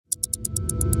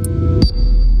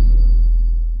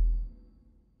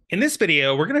In this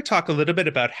video, we're going to talk a little bit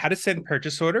about how to send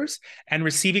purchase orders and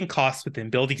receiving costs within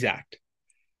Buildxact.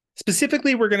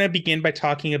 Specifically, we're going to begin by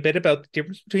talking a bit about the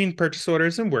difference between purchase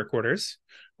orders and work orders.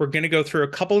 We're going to go through a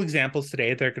couple examples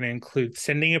today that are going to include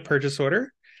sending a purchase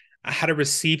order, how to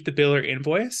receive the bill or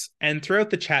invoice, and throughout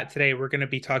the chat today, we're going to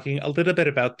be talking a little bit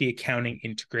about the accounting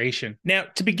integration. Now,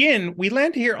 to begin, we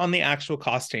land here on the actual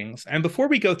costings, and before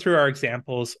we go through our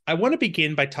examples, I want to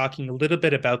begin by talking a little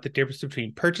bit about the difference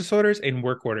between purchase orders and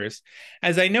work orders.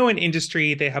 As I know in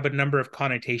industry, they have a number of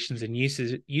connotations and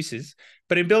uses,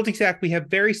 but in Buildxact, we have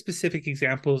very specific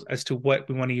examples as to what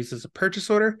we want to use as a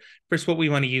purchase order versus what we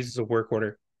want to use as a work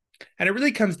order. And it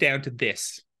really comes down to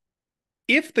this.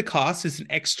 If the cost is an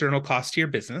external cost to your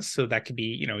business, so that could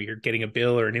be, you're getting a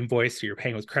bill or an invoice or you're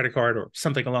paying with credit card or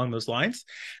something along those lines,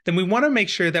 then we want to make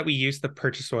sure that we use the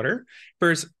purchase order.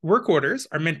 Whereas work orders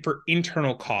are meant for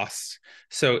internal costs.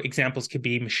 So examples could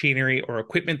be machinery or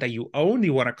equipment that you own,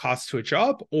 you want to cost to a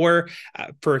job, or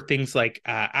for things like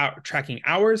tracking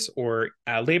hours or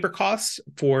labor costs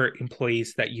for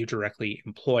employees that you directly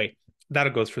employ.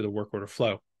 That'll go through the work order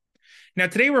flow. Now,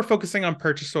 today we're focusing on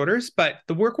purchase orders, but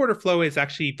the work order flow is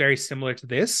actually very similar to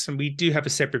this, and we do have a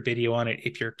separate video on it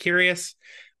if you're curious.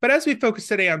 But as we focus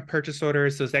today on purchase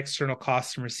orders, those external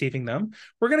costs from receiving them,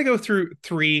 we're going to go through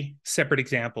three separate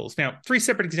examples. Now, three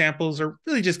separate examples are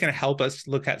really just going to help us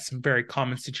look at some very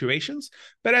common situations,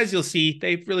 but as you'll see,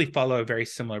 they really follow a very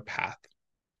similar path.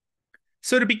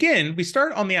 So to begin, we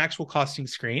start on the actual costing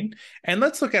screen, and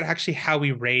let's look at actually how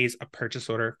we raise a purchase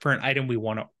order for an item we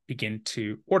want to begin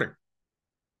to order.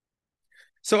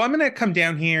 So I'm going to come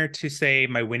down here to, say,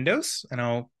 my Windows, and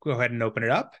I'll go ahead and open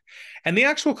it up. And the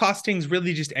actual costings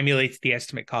really just emulates the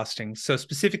estimate costings. So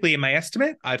specifically in my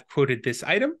estimate, I've quoted this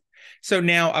item. So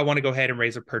now I want to go ahead and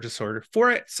raise a purchase order for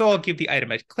it. So I'll give the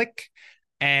item a click.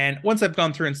 And once I've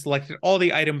gone through and selected all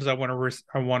the items I want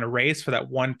to raise for that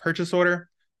one purchase order,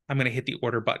 I'm going to hit the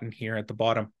order button here at the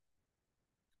bottom.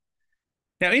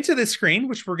 Now into this screen,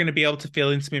 which we're going to be able to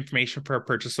fill in some information for our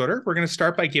purchase order, we're going to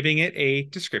start by giving it a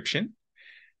description.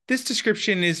 This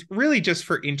description is really just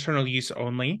for internal use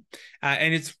only,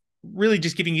 and it's really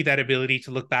just giving you that ability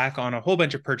to look back on a whole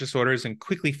bunch of purchase orders and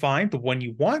quickly find the one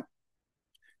you want.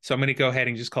 So I'm going to go ahead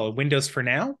and just call it Windows for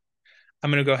now.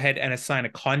 I'm going to go ahead and assign a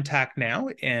contact now,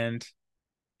 and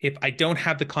if I don't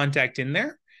have the contact in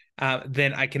there,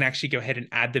 then I can actually go ahead and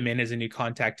add them in as a new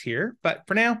contact here. But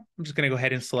for now, I'm just going to go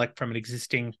ahead and select from an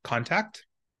existing contact.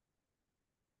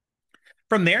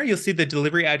 From there, you'll see the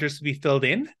delivery address will be filled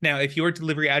in. Now, if your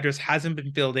delivery address hasn't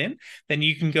been filled in, then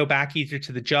you can go back either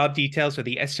to the job details or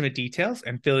the estimate details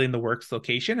and fill in the works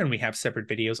location, and we have separate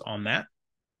videos on that.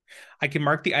 I can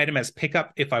mark the item as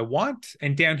pickup if I want,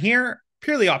 and down here,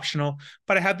 purely optional,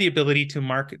 but I have the ability to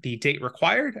mark the date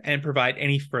required and provide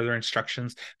any further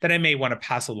instructions that I may want to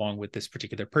pass along with this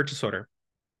particular purchase order.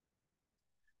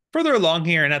 Further along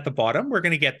here and at the bottom, we're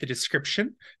going to get the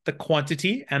description, the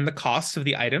quantity, and the cost of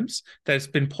the items that has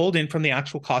been pulled in from the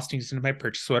actual costings into my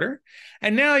purchase order.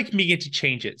 And now I can begin to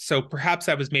change it. So perhaps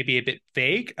I was maybe a bit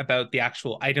vague about the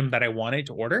actual item that I wanted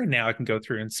to order. Now I can go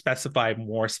through and specify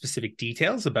more specific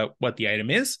details about what the item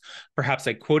is. Perhaps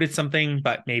I quoted something,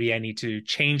 but maybe I need to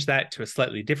change that to a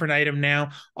slightly different item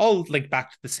now. I'll link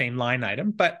back to the same line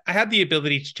item, but I have the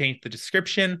ability to change the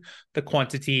description, the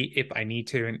quantity if I need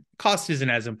to, and cost isn't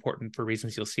as important for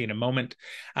reasons you'll see in a moment.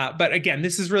 But again,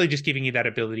 this is really just giving you that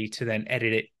ability to then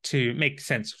edit it to make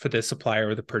sense for the supplier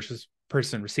or the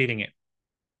person receiving it.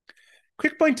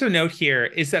 Quick point to note here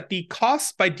is that the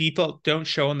costs by default don't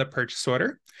show on the purchase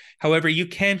order. However, you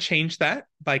can change that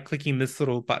by clicking this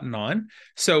little button on.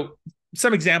 So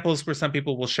some examples where some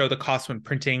people will show the cost when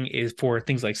printing is for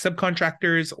things like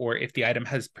subcontractors, or if the item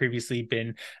has previously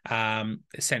been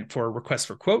sent for a request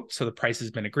for quote, so the price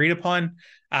has been agreed upon.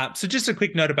 So just a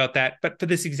quick note about that. But for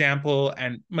this example,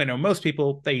 and I know most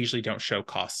people, they usually don't show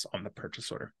costs on the purchase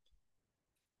order.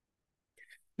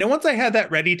 Now, once I have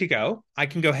that ready to go, I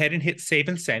can go ahead and hit save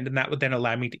and send, and that would then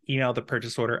allow me to email the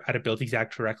purchase order out of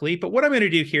Buildxact directly. But what I'm going to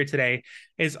do here today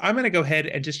is I'm going to go ahead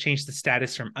and just change the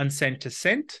status from unsent to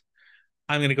sent.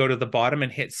 I'm going to go to the bottom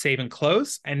and hit save and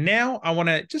close. And now I want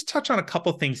to just touch on a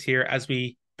couple things here as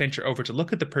we venture over to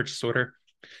look at the purchase order.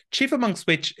 Chief amongst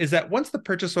which is that once the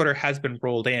purchase order has been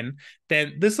rolled in,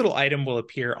 then this little item will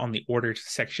appear on the order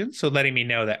section. So letting me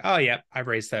know that, oh yeah, I've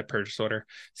raised that purchase order.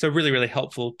 So really, really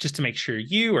helpful just to make sure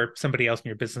you or somebody else in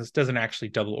your business doesn't actually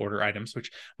double order items,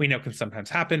 which we know can sometimes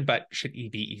happen, but should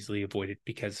be easily avoided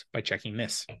because by checking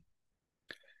this.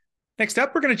 Next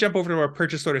up, we're going to jump over to our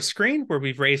purchase order screen where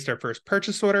we've raised our first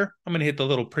purchase order. I'm going to hit the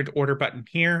little print order button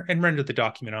here and render the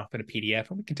document off in a PDF,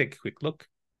 and we can take a quick look.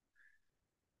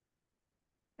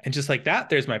 And just like that,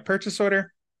 there's my purchase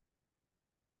order.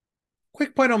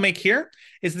 Quick point I'll make here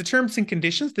is the terms and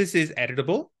conditions. This is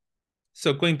editable.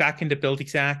 So going back into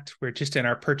Buildxact, we're just in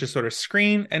our purchase order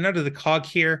screen, and under the cog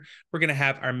here, we're going to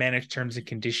have our manage terms and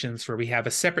conditions, where we have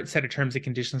a separate set of terms and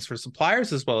conditions for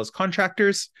suppliers as well as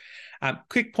contractors.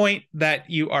 Quick point that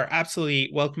you are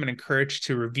absolutely welcome and encouraged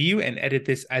to review and edit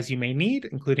this as you may need,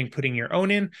 including putting your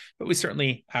own in, but we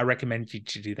certainly recommend you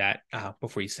to do that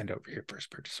before you send over your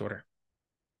first purchase order.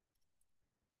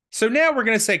 So now we're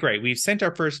going to say, great, we've sent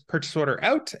our first purchase order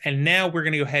out, and now we're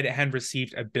going to go ahead and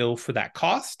receive a bill for that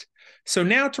cost. So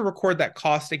now to record that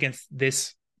cost against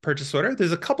this purchase order,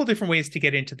 there's a couple different ways to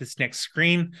get into this next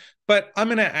screen, but I'm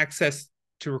going to access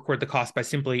to record the cost by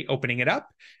simply opening it up.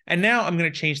 And now I'm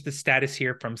going to change the status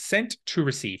here from sent to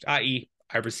received, i.e.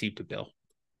 I received a bill.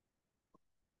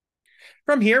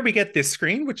 From here, we get this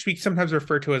screen, which we sometimes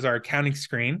refer to as our accounting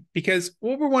screen, because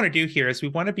what we want to do here is we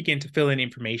want to begin to fill in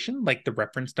information like the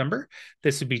reference number.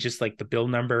 This would be just like the bill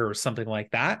number or something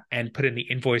like that, and put in the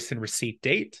invoice and receipt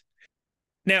date.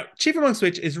 Now, chief amongst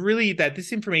which is really that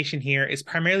this information here is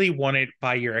primarily wanted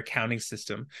by your accounting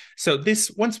system. So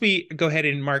this, once we go ahead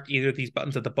and mark either of these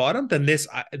buttons at the bottom, then this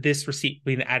receipt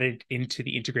will be added into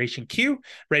the integration queue,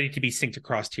 ready to be synced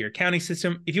across to your accounting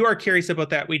system. If you are curious about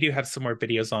that, we do have some more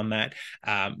videos on that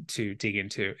to dig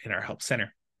into in our help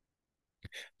center.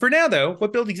 For now, though,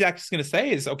 what Buildxact is going to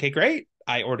say is, okay, great.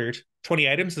 I ordered 20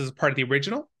 items as a part of the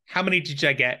original. How many did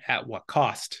I get at what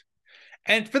cost?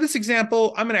 And for this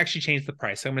example, I'm going to actually change the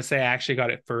price. I'm going to say I actually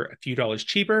got it for a few dollars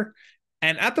cheaper.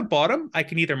 And at the bottom, I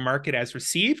can either mark it as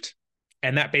received,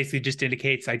 and that basically just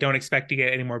indicates I don't expect to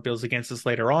get any more bills against this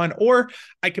later on, or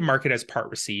I can mark it as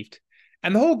part received.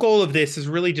 And the whole goal of this is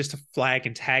really just to flag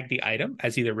and tag the item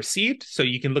as either received. So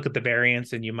you can look at the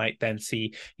variance and you might then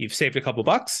see you've saved a couple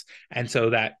bucks. And so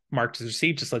that marked as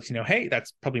received just lets you know, hey,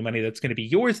 that's probably money that's going to be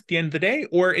yours at the end of the day.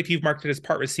 Or if you've marked it as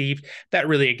part received, that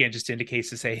really, again, just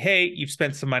indicates to say, hey, you've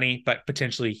spent some money, but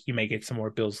potentially you may get some more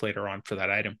bills later on for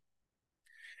that item.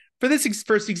 For this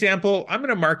first example, I'm going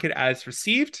to mark it as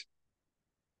received.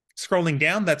 Scrolling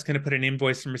down, that's going to put an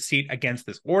invoice and receipt against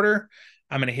this order.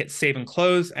 I'm going to hit save and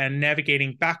close, and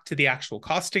navigating back to the actual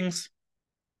costings,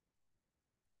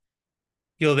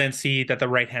 you'll then see that the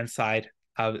right-hand side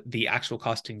of the actual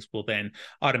costings will then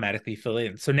automatically fill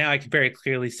in. So now I can very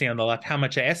clearly see on the left how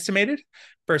much I estimated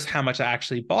versus how much I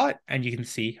actually bought. And you can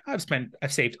see I've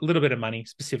saved a little bit of money,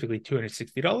 specifically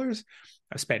 $260.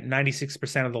 I've spent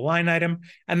 96% of the line item,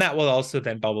 and that will also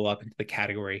then bubble up into the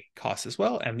category costs as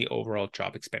well and the overall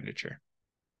job expenditure.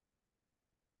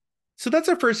 So that's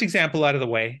our first example out of the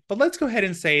way, but let's go ahead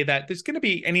and say that there's going to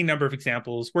be any number of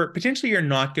examples where potentially you're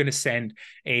not going to send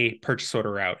a purchase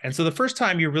order out. And so the first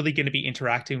time you're really going to be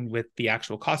interacting with the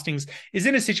actual costings is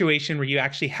in a situation where you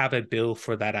actually have a bill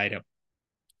for that item.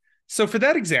 So for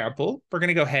that example, we're going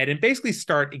to go ahead and basically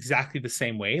start exactly the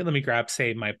same way. Let me grab,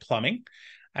 say, my plumbing,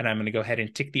 and I'm going to go ahead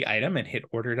and tick the item and hit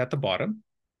ordered at the bottom.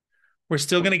 We're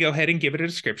still going to go ahead and give it a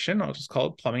description. I'll just call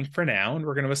it plumbing for now, and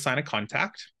we're going to assign a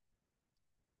contact.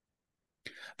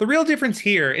 The real difference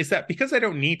here is that because I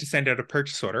don't need to send out a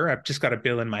purchase order, I've just got a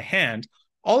bill in my hand.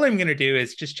 All I'm going to do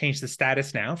is just change the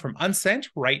status now from unsent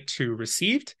right to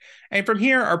received. And from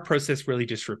here, our process really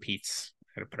just repeats.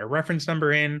 I'm going to put our reference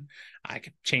number in. I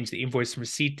could change the invoice and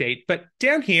receipt date. But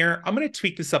down here, I'm going to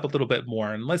tweak this up a little bit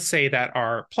more. And let's say that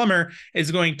our plumber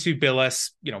is going to bill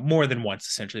us, more than once,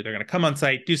 essentially. They're going to come on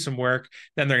site, do some work.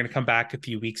 Then they're going to come back a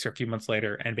few weeks or a few months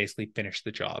later and basically finish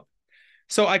the job.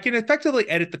 So I can effectively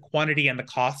edit the quantity and the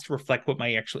cost to reflect what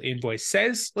my actual invoice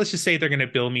says. Let's just say they're going to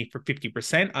bill me for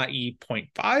 50%, i.e.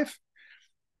 0.5.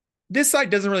 This side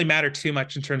doesn't really matter too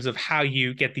much in terms of how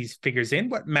you get these figures in.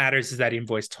 What matters is that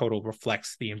invoice total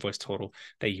reflects the invoice total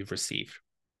that you've received.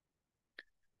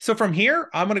 So from here,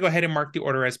 I'm going to go ahead and mark the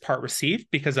order as part received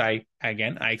because I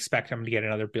expect I'm going to get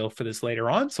another bill for this later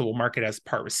on. So we'll mark it as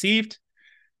part received.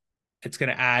 It's going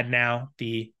to add now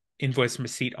the invoice and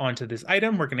receipt onto this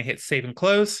item. We're going to hit save and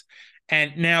close.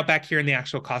 And now back here in the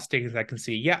actual costings, I can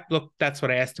see, yeah, look, that's what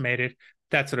I estimated.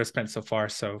 That's what I've spent so far.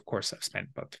 So of course I've spent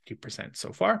about 50%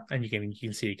 so far. And you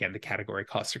can see again, the category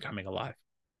costs are coming alive.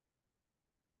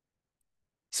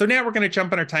 So now we're going to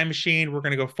jump on our time machine. We're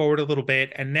going to go forward a little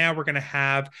bit. And now we're going to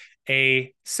have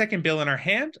a second bill in our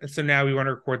hand. And so now we want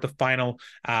to record the final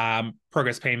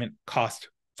progress payment cost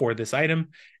for this item.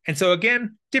 And so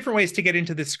again, different ways to get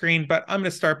into this screen, but I'm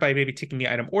going to start by maybe ticking the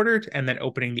item ordered and then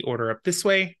opening the order up this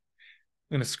way.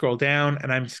 I'm going to scroll down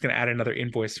and I'm just going to add another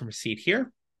invoice and receipt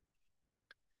here.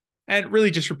 And really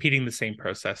just repeating the same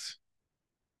process.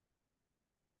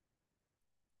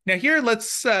 Now here, let's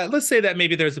say that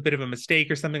maybe there's a bit of a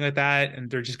mistake or something like that, and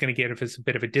they're just going to give us a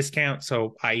bit of a discount.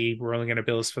 So, i.e., we're only going to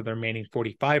bill us for the remaining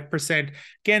 45%.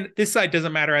 Again, this side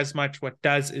doesn't matter as much. What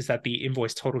does is that the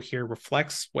invoice total here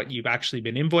reflects what you've actually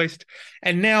been invoiced.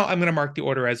 And now I'm going to mark the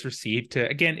order as received to,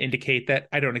 again, indicate that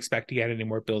I don't expect to get any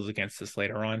more bills against this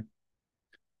later on.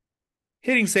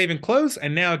 Hitting save and close,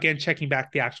 and now again checking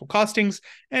back the actual costings,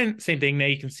 and same thing. Now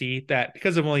you can see that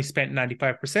because I've only spent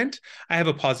 95%, I have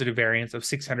a positive variance of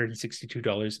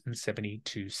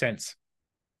 $662.72.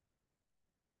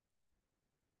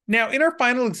 Now, in our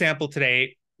final example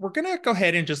today, we're going to go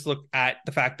ahead and just look at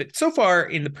the fact that so far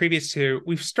in the previous two,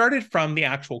 we've started from the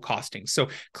actual costings. So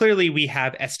clearly we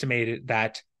have estimated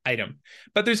that item.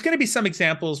 But there's going to be some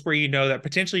examples where you know that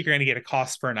potentially you're going to get a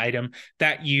cost for an item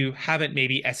that you haven't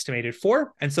maybe estimated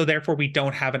for. And so therefore we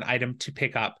don't have an item to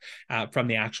pick up from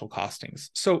the actual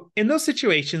costings. So in those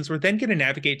situations, we're then going to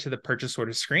navigate to the purchase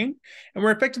order screen. And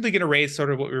we're effectively going to raise sort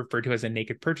of what we refer to as a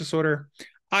naked purchase order,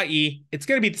 i.e. it's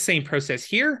going to be the same process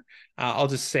here. I'll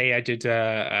just say I did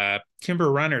a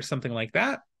timber run or something like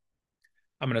that.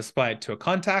 I'm going to supply it to a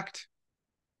contact.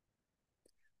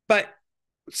 But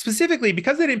specifically,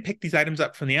 because I didn't pick these items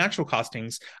up from the actual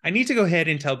costings, I need to go ahead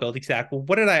and tell Buildxact, well,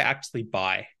 what did I actually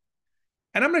buy?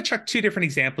 And I'm going to chuck two different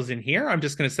examples in here. I'm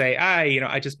just going to say,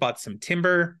 I just bought some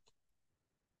timber.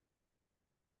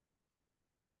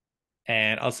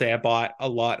 And I'll say I bought a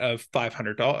lot of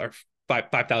 $500,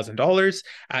 $5,000.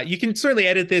 You can certainly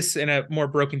edit this in a more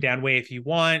broken down way if you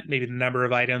want, maybe the number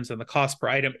of items and the cost per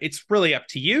item. It's really up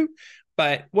to you.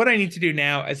 But what I need to do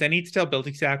now is I need to tell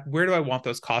Buildxact, where do I want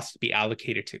those costs to be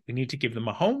allocated to? We need to give them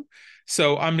a home.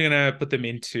 So I'm going to put them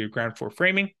into ground floor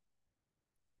framing.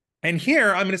 And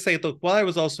here I'm going to say, look, while I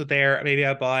was also there, maybe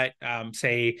I bought,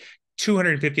 say,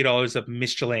 $250 of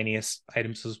miscellaneous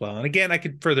items as well. And again, I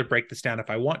could further break this down if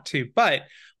I want to, but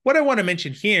what I want to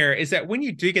mention here is that when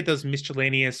you do get those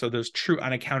miscellaneous or those true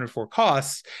unaccounted for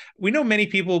costs, we know many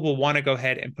people will want to go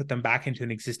ahead and put them back into an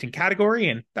existing category,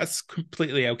 and that's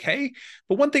completely okay.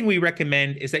 But one thing we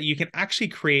recommend is that you can actually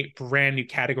create brand new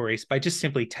categories by just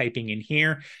simply typing in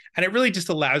here. And it really just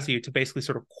allows you to basically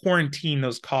sort of quarantine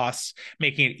those costs,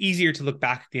 making it easier to look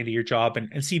back at the end of your job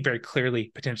and see very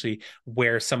clearly potentially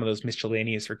where some of those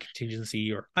miscellaneous or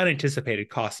contingency or unanticipated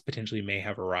costs potentially may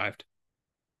have arrived.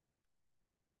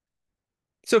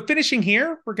 So finishing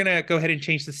here, we're going to go ahead and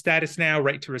change the status now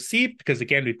right to received, because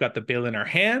again, we've got the bill in our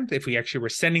hand. If we actually were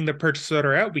sending the purchase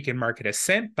order out, we can mark it as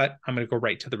sent, but I'm going to go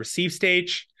right to the receive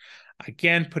stage.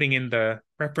 Again, putting in the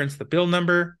reference, the bill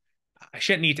number. I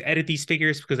shouldn't need to edit these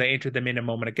figures because I entered them in a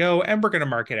moment ago, and we're going to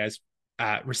mark it as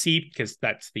received because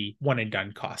that's the one and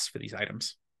done cost for these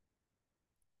items.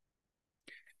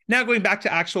 Now going back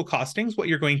to actual costings, what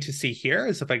you're going to see here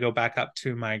is if I go back up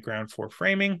to my ground floor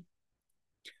framing,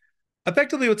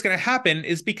 effectively what's going to happen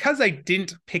is because I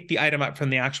didn't pick the item up from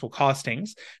the actual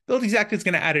costings, Buildxact is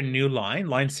going to add a new line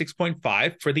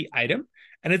 6.5 for the item.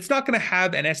 And it's not going to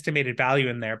have an estimated value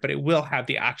in there, but it will have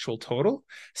the actual total.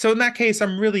 So in that case,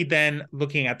 I'm really then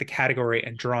looking at the category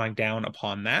and drawing down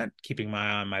upon that, keeping my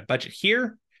eye on my budget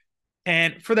here.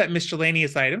 And for that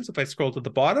miscellaneous items, if I scroll to the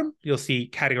bottom, you'll see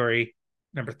category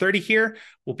number 30 here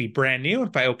will be brand new.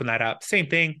 If I open that up, same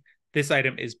thing. This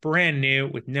item is brand new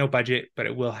with no budget, but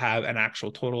it will have an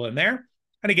actual total in there.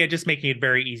 And again, just making it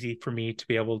very easy for me to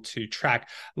be able to track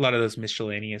a lot of those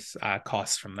miscellaneous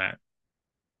costs from that.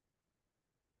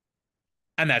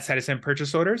 And that's how to send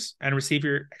purchase orders and receive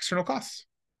your external costs.